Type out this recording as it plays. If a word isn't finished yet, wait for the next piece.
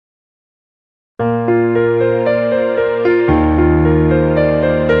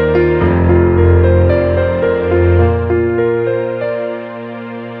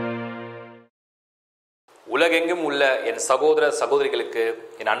என் சகோதர சகோதரிகளுக்கு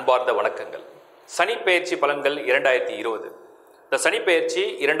என் அன்பார்ந்த வணக்கங்கள். சனி பெயர்ச்சி பலன்கள் 2020. இந்த சனி பெயர்ச்சி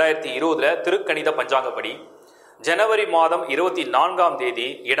 2020 திருக்கணித பஞ்சாங்கப்படி ஜனவரி மாதம் 24ஆம் தேதி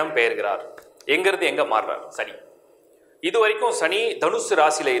இடம் பெயர்கிறார். எங்கிருந்து எங்க மாறுறார் சனி. இதுவரைக்கும் சனி தனுசு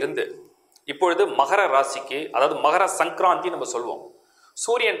ராசியில இருந்து இப்பொழுது மகர ராசிக்கு, அதாவது மகர சங்கராந்தி நம்ம சொல்லுவோம்.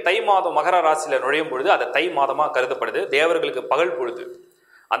 சூரியன் தை மாதம் மகர ராசியில நுழையும் பொழுது அது தை மாதமா கருதப்படுது. தேவர்களுக்கு பகல் பொழுது.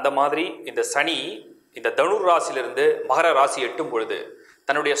 அந்த மாதிரி இந்த சனி இந்த தனுர் ராசியிலிருந்து மகர ராசி எட்டும் பொழுது,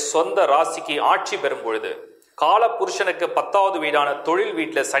 தன்னுடைய சொந்த ராசிக்கு ஆட்சி பெறும் பொழுது, கால புருஷனுக்கு 10வது வீடான தொழில்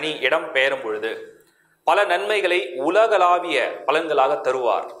வீட்டில் சனி இடம் பெயரும் பொழுது பல நன்மைகளை உலகளாவிய பலன்களாக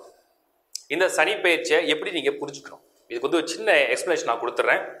தருவார். இந்த சனி பெயர்ச்சியை எப்படி நீங்க புரிஞ்சுக்கணும், இதுக்கு வந்து ஒரு சின்ன எக்ஸ்பிளனேஷன் நான்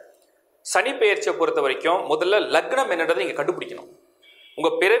கொடுத்துட்றேன். சனி பெயர்ச்சியை பொறுத்த வரைக்கும் முதல்ல லக்னம் என்னன்றதை நீங்க கண்டுபிடிக்கணும்.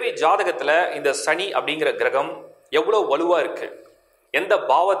 உங்க பிறவி ஜாதகத்துல இந்த சனி அப்படிங்கிற கிரகம் எவ்வளவு வலுவா இருக்கு, எந்த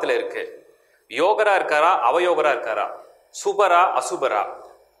பாவத்துல இருக்கு, யோகரா இருக்காரா அவயோகரா இருக்காரா, சுபரா அசுபரா,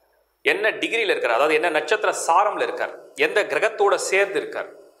 என்ன டிகிரியில் இருக்கார், அதாவது என்ன நட்சத்திர சாரம்ல இருக்கார், எந்த கிரகத்தோட சேர்ந்து இருக்கார்,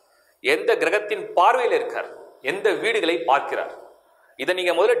 எந்த கிரகத்தின் பார்வையில் இருக்கார், எந்த வீடுகளை பார்க்கிறார். இதை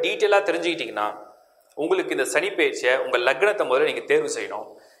நீங்க முதல்ல டீட்டெயிலா தெரிஞ்சுக்கிட்டீங்கன்னா உங்களுக்கு இந்த சனி பெயர்ச்சியை உங்க லக்னத்தை முதல்ல நீங்க தேர்வு செய்யணும்.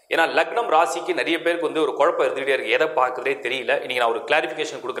 ஏன்னா லக்னம் ராசிக்கு நிறைய பேருக்கு வந்து ஒரு குழப்பம் இருந்துகிட்டே இருக்கு, எதை பார்க்கறதே தெரியல. இன்னைக்கு நான் ஒரு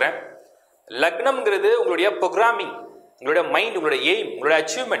கிளாரிஃபிகேஷன் கொடுக்குறேன். லக்னம்ங்கிறது உங்களுடைய ப்ரோக்ராமிங், உங்களுடைய மைண்ட், உங்களுடைய எய்ம், உங்களுடைய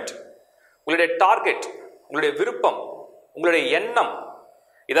அச்சீவ்மெண்ட், உங்களுடைய டார்கெட், உங்களுடைய விருப்பம், உங்களுடைய எண்ணம்,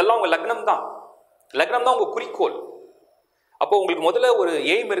 இதெல்லாம் உங்க லக்னம் தான். லக்னம் தான் உங்க குறிக்கோள். அப்போ உங்களுக்கு முதல்ல ஒரு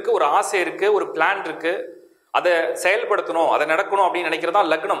எய்ம் இருக்கு, ஒரு ஆசை இருக்கு, ஒரு பிளான் இருக்கு, அதை செயல்படுத்தணும், அதை நடக்கணும் அப்படின்னு நினைக்கிறதா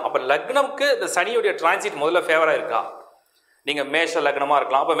லக்னம். அப்ப லக்னம்க்கு இந்த சனியுடைய டிரான்சிட் முதல்ல ஃபேவரா இருக்கா? நீங்க மேஷ லக்னமா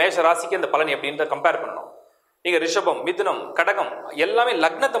இருக்கலாம். அப்ப மேஷ ராசிக்கு இந்த பலன் எப்படின்னு கம்பேர் பண்ணணும். நீங்க ரிஷபம், மிதுனம், கடகம் எல்லாமே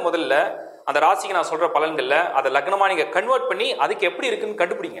லக்னத்தை முதல்ல அந்த ராசிக்கு நான் சொல்ற பலன்கள்ல அதை லக்னமா நீங்க கன்வெர்ட் பண்ணி அதுக்கு எப்படி இருக்குன்னு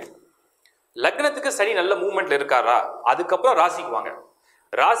கண்டுபிடிங்க. லக்னத்துக்கு சனி நல்ல மூவ்மெண்ட்ல இருக்காரா, அதுக்கப்புறம் ராசிக்கு வாங்க.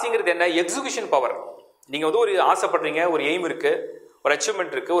 ராசிங்கிறது என்ன? Execution power. நீங்க வந்து ஒரு ஆசைப்படுறீங்க, ஒரு எய்ம் இருக்கு, ஒரு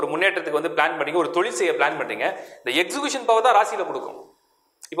அச்சீவ்மெண்ட் இருக்கு, ஒரு முன்னேற்றத்துக்கு வந்து பிளான் பண்ணீங்க, ஒரு தொழில் செய்ய பிளான் பண்றீங்க. இந்த எக்ஸிகியூஷன் பவர் தான் ராசியில கொடுக்கும்.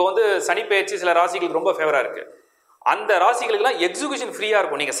 இப்போ வந்து சனி பெயர்ச்சி சில ராசிகளுக்கு ரொம்ப ஃபேவரா இருக்கு. அந்த ராசிகளுக்கெல்லாம் எக்ஸிகியூஷன் ஃப்ரீயா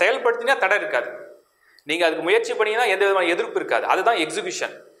இருக்கும். நீங்க செயல்படுத்தினா தடை இருக்காது, நீங்க அதுக்கு முயற்சி பண்ணீங்கன்னா எந்த விதமான எதிர்ப்பு இருக்காது. அதுதான்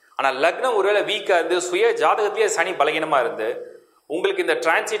எக்ஸிகியூஷன். ஆனா லக்னம் ஒருவேளை வீக்கா இருந்து, சுய ஜாதகத்திலேயே சனி பலகீனமா இருந்து, உங்களுக்கு இந்த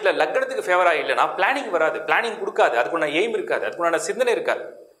டிரான்சிட்ல லக்னத்துக்கு ஃபேவரா இல்லைன்னா பிளானிங் வராது, பிளானிங் கொடுக்காது, அதுக்குள்ள எய்ம் இருக்காது, அதுக்குள்ள சிந்தனை இருக்காது,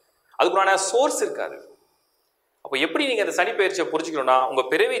 அதுக்குள்ள சோர்ஸ் இருக்காது. அப்போ எப்படி நீங்க இந்த சனி பயிற்சியை புரிஞ்சுக்கணும்னா, உங்க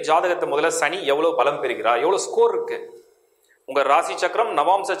பிறவி ஜாதகத்தை முதல்ல சனி எவ்வளவு பலம் பெறுகிறா, எவ்வளவு ஸ்கோர் இருக்கு, உங்க ராசி சக்கரம்,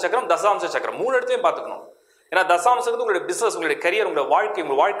 நவாம்ச சக்கரம், தசாம்ச சக்கரம், 3 இடத்தையும் பார்த்துக்கணும். ஏன்னா தசாம்சத்துக்கு உங்களுடைய பிசினஸ், உங்களுடைய கரியர், உங்களுடைய வாழ்க்கை,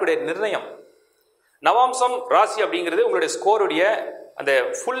 உங்க வாழ்க்கையுடைய நிர்ணயம். நவாம்சம் ராசி அப்படிங்கிறது உங்களுடைய ஸ்கோருடைய அந்த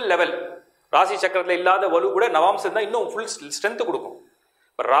ஃபுல் லெவல். ராசி சக்கரத்தில் இல்லாத வலு கூட நவாம்சம் தான் இன்னும் ஃபுல் ஸ்ட்ரென்த் கொடுக்கும்.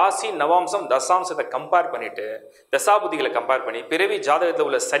 ராசி நவாம்சம் தசாம்சத்தை கம்பேர் பண்ணிட்டு, தசாபுதிகளை கம்பேர் பண்ணி பிறவி ஜாதகத்தில்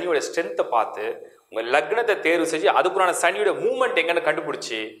உள்ள சனியோட ஸ்ட்ரென்த்தை பார்த்து உங்க லக்னத்தை தேர்வு செஞ்சு அதுக்குள்ளான சனியோட மூவ்மெண்ட் எங்கன்னு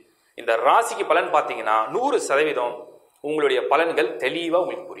கண்டுபிடிச்சி இந்த ராசிக்கு பலன் பார்த்தீங்கன்னா 100% உங்களுடைய பலன்கள் தெளிவாக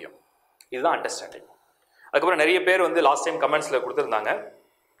உங்களுக்கு புரியும். இதுதான் அண்டர்ஸ்டாண்டிங். அதுக்கப்புறம் நிறைய பேர் வந்து லாஸ்ட் டைம் கமெண்ட்ஸில் கொடுத்துருந்தாங்க,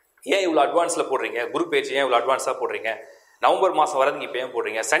 ஏன் இவ்வளோ அட்வான்ஸில் போடுறீங்க, குரு பேச்சு ஏன் இவ்வளோ அட்வான்ஸாக போடுறீங்க, நவம்பர் மாதம் வரதுக்கு இப்போ ஏன்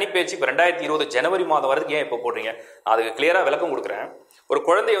போடுறீங்க, சனி பேச்சு இப்போ 2020 ஜனவரி மாதம் வரதுக்கு ஏன் இப்போ போடுறீங்க? நான் அதுக்கு கிளியராக விளக்கம் கொடுக்குறேன். ஒரு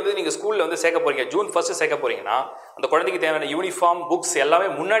குழந்தைய வந்து நீங்கள் ஸ்கூலில் வந்து சேர்க்க போறீங்க, ஜூன் 1 சேர்க்க போறீங்கன்னா அந்த குழந்தைக்கு தேவையான யூனிஃபார்ம், புக்ஸ் எல்லாமே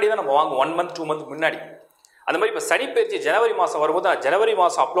முன்னாடி தான் நம்ம வாங்குவோம், 1 மந்த் 2 மந்த் முன்னாடி. அந்த மாதிரி இப்போ சனி பேச்சு ஜனவரி மாதம் வரும்போது ஜனவரி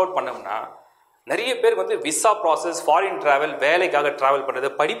மாதம் அப்லோட் பண்ணோம்னா நிறைய பேருக்கு வந்து விசா ப்ராசஸ், ஃபாரின் டிராவல், வேலைக்காக டிராவல் பண்ணுறது,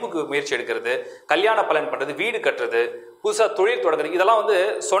 படிப்புக்கு முயற்சி எடுக்கிறது, கல்யாண பலன் பண்ணுறது, வீடு கட்டுறது, புதுசாக தொழில் தொடங்குறது, இதெல்லாம் வந்து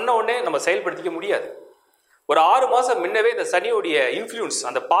சொன்ன உடனே நம்ம செயல்படுத்திக்க முடியாது. ஒரு 6 மாதம் முன்னவே இந்த சனியோடைய இன்ஃப்ளூயன்ஸ்,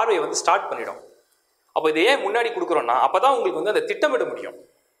 அந்த பார்வையை வந்து ஸ்டார்ட் பண்ணிடும். அப்போ இதை ஏன் முன்னாடி கொடுக்குறோம்னா அப்பதான் உங்களுக்கு வந்து அந்த திட்டமிட முடியும்.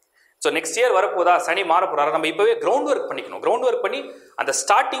 ஸோ நெக்ஸ்ட் இயர் வரப்போதா, சனி மாற போறாரு, நம்ம இப்பவே கிரவுண்ட் ஒர்க் பண்ணிக்கணும். கிரவுண்ட் ஒர்க் பண்ணி அந்த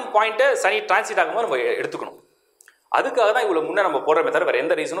ஸ்டார்டிங் பாயிண்ட்டை சனி டிரான்சிட் ஆகும்போது நம்ம எடுத்துக்கணும். அதுக்காக தான் இவ்வளவு முன்னே நம்ம போடுறமே தவிர வேற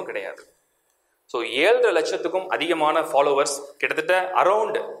எந்த ரீசனும் கிடையாது. ஸோ 7.5 லட்சத்துக்கும் அதிகமான ஃபாலோவர்ஸ், கிட்டத்தட்ட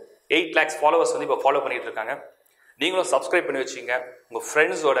அரௌண்ட் 8 lakhs ஃபாலோவர்ஸ் வந்து இப்போ ஃபாலோ பண்ணிட்டு இருக்காங்க. நீங்களும் சப்ஸ்கிரைப் பண்ணி வச்சுங்க, உங்க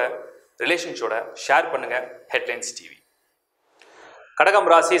ஃப்ரெண்ட்ஸோட, ரிலேஷன்ஸோட ஷேர் பண்ணுங்க. Headlines TV. கடகம்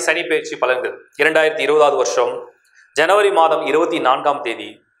ராசி சனி பெயர்ச்சி பலன்கள் 2020 வருஷம் ஜனவரி மாதம் 24ஆம் தேதி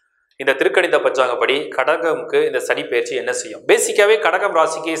இந்த திருக்கணித பஞ்சாங்கப்படி கடகமுக்கு இந்த சனி பெயர்ச்சி என்ன செய்யும்? பேசிக்காவே கடகம்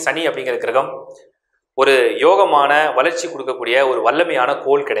ராசிக்கு சனி அப்படிங்கிற கிரகம் ஒரு யோகமான வளர்ச்சி கொடுக்கக்கூடிய ஒரு வல்லமையான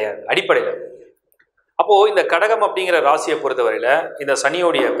கோள் கிடையாது அடிப்படையில். அப்போ இந்த கடகம் அப்படிங்கிற ராசியை பொறுத்தவரையில இந்த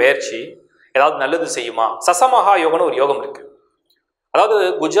சனியோடைய பெயர்ச்சி ஏதாவது நல்லது செய்யுமா? சசமகா யோகம்னு ஒரு யோகம் இருக்கு. அதாவது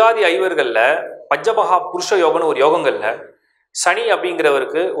குஜாதி ஐவர்கள்ல பஞ்சமகா புருஷ யோகம்னு ஒரு யோகங்கள்ல சனி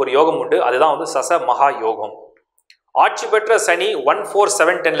அப்படிங்கிறவருக்கு ஒரு யோகம் உண்டு. அதுதான் வந்து சச மகா யோகம். ஆட்சி பெற்ற சனி 1, 4,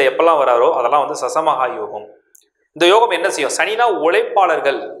 7, 10 எப்பெல்லாம் வராரோ அதெல்லாம் வந்து சசமகா யோகம். இந்த யோகம் என்ன செய்யும்? சனினா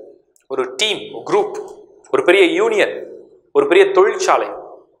உழைப்பாளர்கள், ஒரு டீம், குரூப், ஒரு பெரிய யூனியன், ஒரு பெரிய தொழிற்சாலை.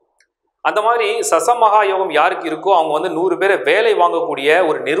 அந்த மாதிரி சசமகா யோகம் யாருக்கு இருக்கோ அவங்க வந்து 100 பேரை வேலை வாங்கக்கூடிய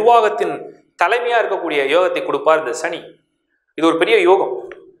ஒரு நிர்வாகத்தின் தலைமையா இருக்கக்கூடிய யோகத்தை கொடுப்பார் இந்த சனி. இது ஒரு பெரிய யோகம்.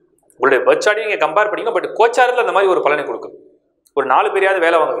 உங்களுடைய பர்த் சார்ட்டை நீங்க கம்பேர் பண்ணிங்க, பட் கோச்சாரத்தில் அந்த மாதிரி ஒரு பலனை கொடுக்கும். ஒரு 4 பேரையாவது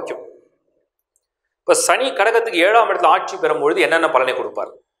வேலை வாங்க வைக்கும். இப்போ சனி கடகத்துக்கு 7ஆம் இடத்துல ஆட்சி பெறும்பொழுது என்னென்ன பலனை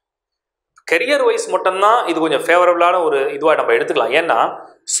கொடுப்பார்? கெரியர் வைஸ் மட்டும்தான் இது கொஞ்சம் ஃபேவரபிளான ஒரு இதுவாக நம்ம எடுத்துக்கலாம். ஏன்னா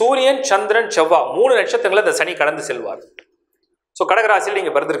சூரியன், சந்திரன், செவ்வாய் 3 நட்சத்திரங்களை இந்த சனி கடந்து செல்வார். ஸோ கடகராசியில்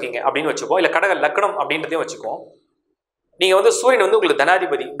நீங்கள் பிறந்திருக்கீங்க அப்படின்னு வச்சுக்கோம், இல்லை கடக லக்னம் அப்படின்றதையும் வச்சுக்கோம். நீங்கள் வந்து சூரியன் வந்து உங்களுக்கு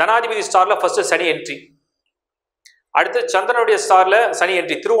தனாதிபதி ஸ்டாரில் ஃபர்ஸ்ட் சனி என்ட்ரி, அடுத்து சந்திரனுடைய ஸ்டாரில் சனி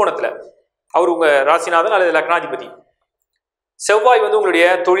என்ட்ரி திருவோணத்தில், அவர் உங்கள் ராசிநாதன் அல்லது லக்னாதிபதி. செவ்வாய் வந்து உங்களுடைய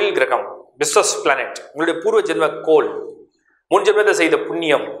தொழில் கிரகம், பிஸ்னஸ் பிளானட், உங்களுடைய பூர்வ ஜென்ம கோல், முன் ஜென்மத்தை செய்த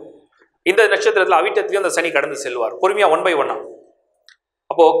புண்ணியம். இந்த நட்சத்திரத்தில் அவிட்டத்திலையும் அந்த சனி கடந்து செல்வார் பொறுமையாக 1 by 1.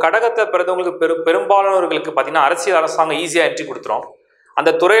 அப்போது கடகத்தை பிறந்தவங்களுக்கு பெரும்பாலானவர்களுக்கு பார்த்தீங்கன்னா அரசியல் அரசாங்கம் ஈஸியாக என்ட்ரி கொடுத்துரும். அந்த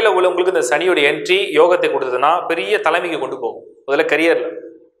துறையில் உள்ளவங்களுக்கு இந்த சனியோட என்ட்ரி யோகத்தை கொடுத்ததுன்னா பெரிய தலைமைக்கு கொண்டு போகும் முதல்ல கரியரில்.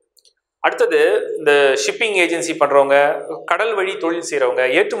 அடுத்தது இந்த ஷிப்பிங் ஏஜென்சி பண்ணுறவங்க, கடல் வழி தொழில் செய்கிறவங்க,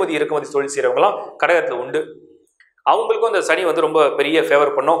 ஏற்றுமதி இறக்குமதி தொழில் செய்கிறவங்களாம் கடகத்தில் உண்டு. அவங்களுக்கும் இந்த சனி வந்து ரொம்ப பெரிய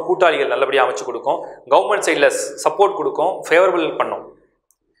ஃபேவர் பண்ணும். கூட்டாளிகள் நல்லபடியாக அமைச்சு கொடுக்கும், கவர்மெண்ட் சைடில் சப்போர்ட் கொடுக்கும், ஃபேவரபிள் பண்ணும்.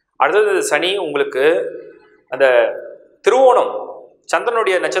 அடுத்தது சனி உங்களுக்கு அந்த திருவோணம்,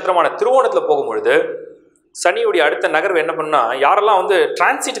 சந்திரனுடைய நட்சத்திரமான திருவோணத்தில் போகும்பொழுது சனியுடைய அடுத்த நகர்வு என்ன பண்ணால், யாரெல்லாம் வந்து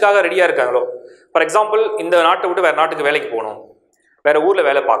டிரான்சிட்டுக்காக ரெடியாக இருக்காங்களோ, ஃபார் எக்ஸாம்பிள் இந்த நாட்டை விட்டு வேறு நாட்டுக்கு வேலைக்கு போகணும், வேறு ஊரில்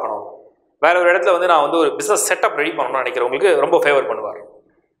வேலை பார்க்கணும், வேற ஒரு இடத்துல வந்து நான் வந்து ஒரு பிஸ்னஸ் செட்டப் ரெடி பண்ணணும்னு நினைக்கிறவங்களுக்கு ரொம்ப ஃபேவர் பண்ணுவார்.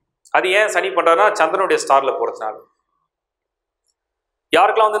 அது ஏன் சனி பண்ணுறாருன்னா சந்திரனுடைய ஸ்டாரில் போகிறதுனால.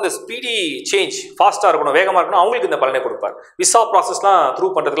 யாருக்கெல்லாம் வந்து இந்த ஸ்பீடி சேஞ்ச் ஃபாஸ்ட்டாக இருக்கணும், வேகமாக இருக்கணும், அவங்களுக்கு இந்த பலனை கொடுப்பார். விசா ப்ராசஸ்லாம் த்ரூ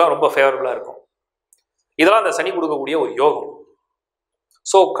பண்ணுறதுலாம் ரொம்ப ஃபேவரபுளாக இருக்கும். இதெல்லாம் இந்த சனி கொடுக்கக்கூடிய ஒரு யோகம்.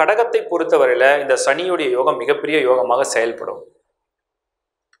 ஸோ கடகத்தை பொறுத்தவரையில் இந்த சனியுடைய யோகம் மிகப்பெரிய யோகமாக செயல்படும்.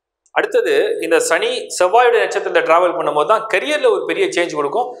 அடுத்தது இந்த சனி செவ்வாயுடைய நட்சத்திரத்தை டிராவல் பண்ணும்போது தான் கரியரில் ஒரு பெரிய சேஞ்ச்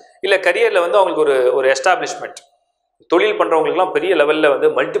கொடுக்கும். இல்லை கரியரில் வந்து அவங்களுக்கு ஒரு எஸ்டாப்ளிஷ்மெண்ட், தொழில் பண்ணுறவங்களுக்குலாம் பெரிய லெவலில் வந்து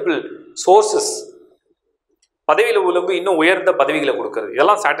மல்டிபிள் சோர்சஸ், பதவியில் உள்ளவங்க இன்னும் உயர்ந்த பதவிகளை கொடுக்கறது,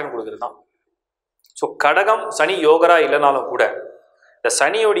 இதெல்லாம் சாட்டர்ன் கொடுக்குறது தான். ஸோ கடகம் சனி யோகரா இல்லைனாலும் கூட இந்த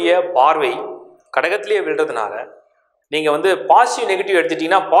சனியுடைய பார்வை கடகத்திலேயே விழுறதுனால நீங்கள் வந்து பாசிட்டிவ் நெகட்டிவ்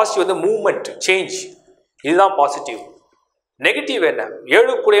எடுத்துட்டிங்கன்னா, பாசிட்டிவ் வந்து மூவ்மெண்ட், சேஞ்ச், இதுதான் பாசிட்டிவ். நெகட்டிவ் என்ன?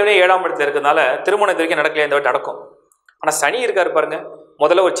 7 கூடையவனே 7ஆம் இடத்துல இருக்கிறதுனால திருமணம் வரைக்கும் நடக்கலையே, இந்த வாட்டி நடக்கும். ஆனால் சனி இருக்காரு பாருங்க,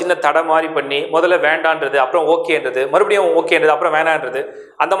 முதல்ல ஒரு சின்ன தடை மாதிரி பண்ணி முதல்ல வேண்டான்றது, அப்புறம் ஓகேன்றது, மறுபடியும் ஓகேன்றது, அப்புறம் வேணான்றது,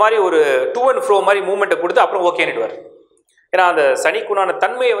 அந்த மாதிரி ஒரு டூ அண்ட் ஃப்ரோ மாதிரி மூவ்மெண்ட்டை கொடுத்து அப்புறம் ஓகேன்னுடுவார். ஏன்னா அந்த சனிக்குண்டான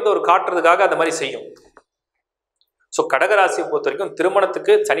தன்மையை வந்து ஒரு காட்டுறதுக்காக அந்த மாதிரி செய்யும். ஸோ கடகராசியை பொறுத்த வரைக்கும்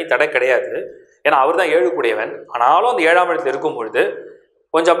திருமணத்துக்கு சனி தடை கிடையாது. ஏன்னா அவர் தான் 7 கூடையவன். ஆனாலும் அந்த 7ஆம் இடத்துல இருக்கும் பொழுது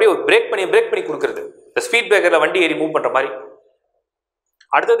கொஞ்சம் அப்படியே ஒரு பிரேக் பண்ணி கொடுக்குறது, இந்த ஸ்பீட் பிரேக்கரில் வண்டி ஏறி மூவ் பண்ணுற மாதிரி.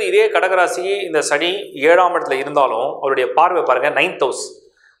 அடுத்தது இதே கடகராசி இந்த சனி 7ஆம் இடத்துல இருந்தாலும் அவருடைய பார்வை பாருங்கள் 9th house,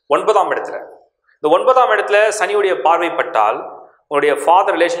 9ஆம் இடத்துல. இந்த 9ஆம் இடத்துல சனியுடைய பார்வை பட்டால் உங்களுடைய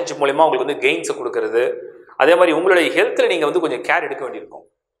ஃபாதர் ரிலேஷன்ஷிப் மூலிமா உங்களுக்கு வந்து கெயின்ஸை கொடுக்கறது. அதே மாதிரி உங்களுடைய ஹெல்த்தில் நீங்கள் வந்து கொஞ்சம் கேர் எடுக்க வேண்டியிருக்கும்.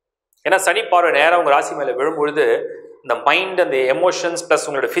 ஏன்னா சனி பார்வை நேராக உங்கள் ராசி மேலே விழும்பொழுது இந்த மைண்ட், அந்த எமோஷன்ஸ் ப்ளஸ்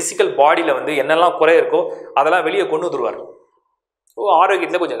உங்களோட ஃபிசிக்கல் பாடியில் வந்து என்னெல்லாம் குறை இருக்கோ அதெல்லாம் வெளியே கொண்டு வந்துடுவார். ஸோ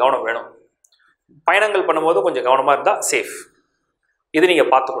ஆரோக்கியத்தில் கொஞ்சம் கவனம் வேணும். பயணங்கள் பண்ணும்போது கொஞ்சம் கவனமாக இருந்தால் சேஃப். இது நீங்கள்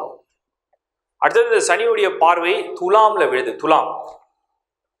பார்த்துக்கணும். அடுத்தது சனியுடைய பார்வை துலாமில் விழுது.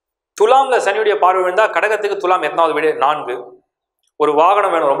 துலாமில் சனியுடைய பார்வை விழுந்தால் கடகத்துக்கு துலாம் எத்தனாவது வீடு? 4. ஒரு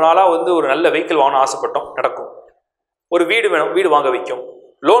வாகனம் வேணும், ரொம்ப நாளாக வந்து ஒரு நல்ல வெஹிக்கிள் வாங்கணும் ஆசைப்பட்டோம், நடக்கும். ஒரு வீடு வேணும், வீடு வாங்க வைக்கும்.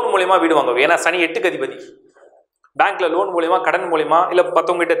 லோன் மூலிமா வீடு வாங்க வைக்கும். ஏன்னா சனி 8க்கு அதிபதி. பேங்க்கில் லோன் மூலிமா, கடன் மூலிமா, இல்லை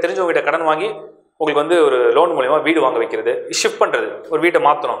மற்றவங்ககிட்ட தெரிஞ்சவங்ககிட்ட கடன் வாங்கி உங்களுக்கு வந்து ஒரு லோன் மூலிமா வீடு வாங்க வைக்கிறது, ஷிஃப்ட் பண்ணுறது, ஒரு வீட்டை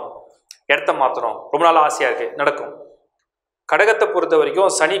மாற்றணும், இடத்த மாற்றணும், ரொம்ப நாள் ஆசையாக இருக்குது, நடக்கும். கடகத்தை பொறுத்த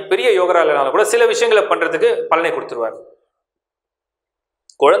வரைக்கும் சனி பெரிய யோகரா இல்லைனாலும் கூட சில விஷயங்களை பண்ணுறதுக்கு பலனை கொடுத்துருவார்.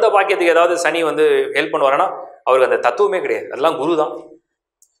 குழந்தை பாக்கியத்துக்கு ஏதாவது சனி வந்து ஹெல்ப் பண்ணுவாருன்னா அவருக்கு அந்த தத்துவமே கிடையாது, அதெல்லாம் குரு தான்.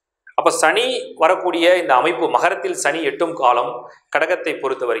 அப்போ சனி வரக்கூடிய இந்த அமைப்பு, மகரத்தில் சனி எட்டும் காலம் கடகத்தை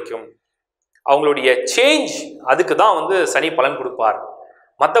பொறுத்த வரைக்கும் அவங்களுடைய சேஞ்ச், அதுக்கு தான் வந்து சனி பலன் கொடுப்பார்.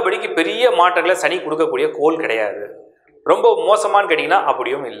 மற்றபடிக்கு பெரிய மாற்றங்களை சனி கொடுக்கக்கூடிய கோல் கிடையாது. ரொம்ப மோசமானு கேட்டிங்கன்னா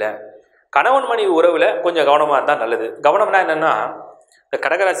அப்படியும் இல்லை. கணவன் மனைவி உறவில் கொஞ்சம் கவனமாக இருந்தால் நல்லது. கவனம்னா என்னென்னா, இந்த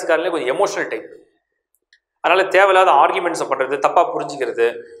கடகராசிக்காரங்களே கொஞ்சம் எமோஷனல் டைப். அதனால் தேவையில்லாத ஆர்குமெண்ட்ஸை பண்ணுறது, தப்பாக புரிஞ்சிக்கிறது,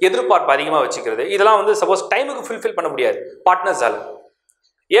 எதிர்பார்ப்பு அதிகமாக வச்சுக்கிறது, இதெல்லாம் வந்து சப்போஸ் டைமுக்கு ஃபுல்ஃபில் பண்ண முடியாது பார்ட்னர்ஸால்.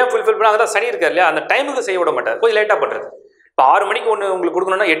 ஏன் ஃபுல்ஃபில் பண்ணால் அதெல்லாம் சனி இருக்கார் இல்லையா, அந்த டைமுக்கு செய்ய விட மாட்டார், கொஞ்சம் லேட்டாக பண்ணுறது. இப்போ 6 மணிக்கு ஒன்று உங்களுக்கு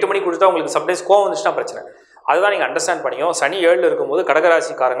கொடுக்கணும்னா 8 மணிக்கு கொடுத்தா உங்களுக்கு சம்டைம்ஸ் கோவம் வந்துச்சுன்னா பிரச்சனை. அதுதான் நீங்கள் அண்டர்ஸ்டாண்ட் பண்ணிக்கணும். சனி 7ல் இருக்கும்போது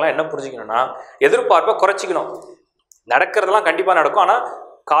கடகராசிக்காரங்களாம் என்ன புரிஞ்சிக்கணும்னா, எதிர்பார்ப்பை குறைச்சிக்கணும். நடக்கிறதெல்லாம் கண்டிப்பாக நடக்கும், ஆனால்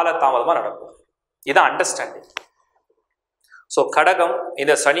காலதாமதமாக நடக்கும். இதுதான் அண்டர்ஸ்டாண்டிங். ஸோ கடகம்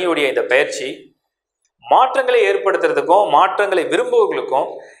இந்த சனியுடைய இந்த பயிற்சி மாற்றங்களை ஏற்படுத்துறதுக்கும் மாற்றங்களை விரும்புவர்களுக்கும்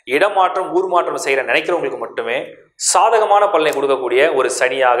இடமாற்றம் ஊர் மாற்றம் செய்கிற நினைக்கிறவங்களுக்கு மட்டுமே சாதகமான பலனை கொடுக்கக்கூடிய ஒரு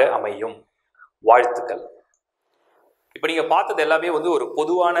சனியாக அமையும். வாழ்த்துக்கள். இப்போ நீங்கள் பார்த்தது எல்லாமே ஒரு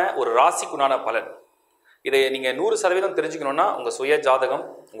பொதுவான ஒரு ராசிக்குண்டான பலன். இதை நீங்கள் 100% தெரிஞ்சுக்கணுன்னா உங்கள் சுய ஜாதகம்,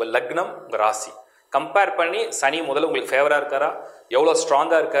 உங்கள் லக்னம், உங்கள் ராசி கம்பேர் பண்ணி சனி முதல்ல உங்களுக்கு ஃபேவராக இருக்காரா, எவ்வளோ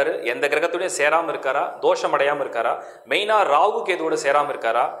ஸ்ட்ராங்காக இருக்காரு, எந்த கிரகத்தோடய சேராமல் இருக்காரா, தோஷம் அடையாமல் இருக்காரா, மெயினாக ராகு கேதுவோட சேராமல்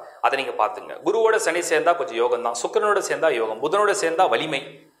இருக்காரா, அதை நீங்கள் பார்த்துங்க. குருவோட சனி சேர்ந்தா கொஞ்சம் யோகம் தான், சுக்கிரனோட சேர்ந்தா யோகம், புதனோட சேர்ந்தா வலிமை,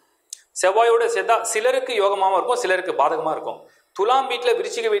 செவ்வாயோட சேர்ந்தா சிலருக்கு யோகமாக இருக்கும், சிலருக்கு பாதகமாக இருக்கும். துலாம் வீட்டில்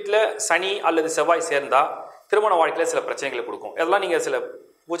விருச்சிக வீட்டில் சனி அல்லது செவ்வாய் சேர்ந்தா திருமண வாழ்க்கையில் சில பிரச்சனைகளை கொடுக்கும். இதெல்லாம் நீங்கள் சில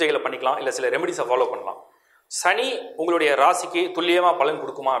பூஜைகளை பண்ணிக்கலாம், இல்லை சில ரெமெடிஸை ஃபாலோ பண்ணலாம். சனி உங்களுடைய ராசிக்கு துல்லியமாக பலன்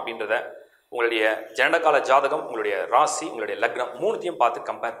கொடுக்குமா அப்படின்றத உங்களுடைய ஜனனகால ஜாதகம், உங்களுடைய ராசி, உங்களுடைய லக்னம் மூணுத்தையும் பார்த்து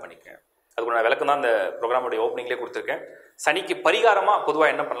கம்பேர் பண்ணிக்கேன். அதுக்கு நான் விளக்கம் தான் இந்த ப்ரோக்ராமுடைய ஓப்பனிங்லேயே கொடுத்துருக்கேன். சனிக்கு பரிகாரமாக பொதுவாக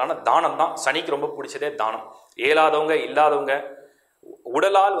என்ன பண்ணலாம்னா தானம் தான். சனிக்கு ரொம்ப பிடிச்சதே தானம். இயலாதவங்க, இல்லாதவங்க,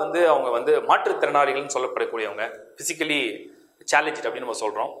 உடலால் அவங்க மாற்றுத்திறனாளிகள்னு சொல்லப்படக்கூடியவங்க, ஃபிசிக்கலி சேலஞ்சு அப்படின்னு நம்ம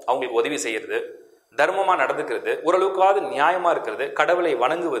சொல்கிறோம், அவங்களுக்கு உதவி செய்கிறது, தர்மமாக நடந்துக்கிறது, ஓரளவுக்காவது நியாயமாக இருக்கிறது, கடவுளை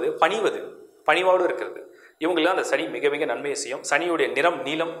வணங்குவது, பணிவோடு இருக்கிறது, இவங்களாம் அந்த சனி மிக மிக நன்மையை செய்யும். சனியுடைய நிறம்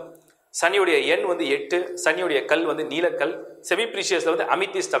நீலம், சனியுடைய எண் 8, சனியுடைய கல் நீலக்கல், செமி ப்ரீஷியஸில்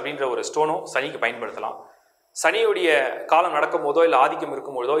அமித்திஸ்ட் அப்படின்ற ஒரு ஸ்டோனும் சனிக்கு பயன்படுத்தலாம். சனியுடைய காலம் நடக்கும் போதோ இல்லை ஆதிக்கம்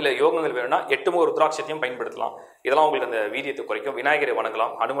இருக்கும் போதோ இல்லை யோகங்கள் வேணும்னா 8 முக ருத்ராட்சத்தையும் பயன்படுத்தலாம். இதெல்லாம் உங்களுக்கு அந்த வீரியத்தை குறைக்கும். விநாயகரை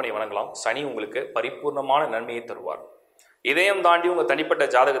வணங்கலாம், அனுமனை வணங்கலாம். சனி உங்களுக்கு பரிபூர்ணமான நன்மையை தருவார். இதையும் தாண்டி உங்கள் தனிப்பட்ட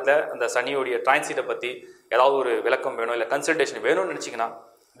ஜாதகத்தை அந்த சனியுடைய டிரான்சிட்டை பற்றி ஏதாவது ஒரு விளக்கம் வேணும், இல்லை கன்சல்டேஷன் வேணும்னு நினச்சிங்கன்னா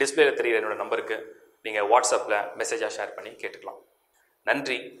டிஸ்பிளேல தெரிகிற என்னோட நம்பருக்கு நீங்கள் வாட்ஸ்அப்பில் மெசேஜாக ஷேர் பண்ணி கேட்டுக்கலாம்.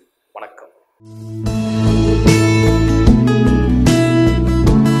 நன்றி, வணக்கம்.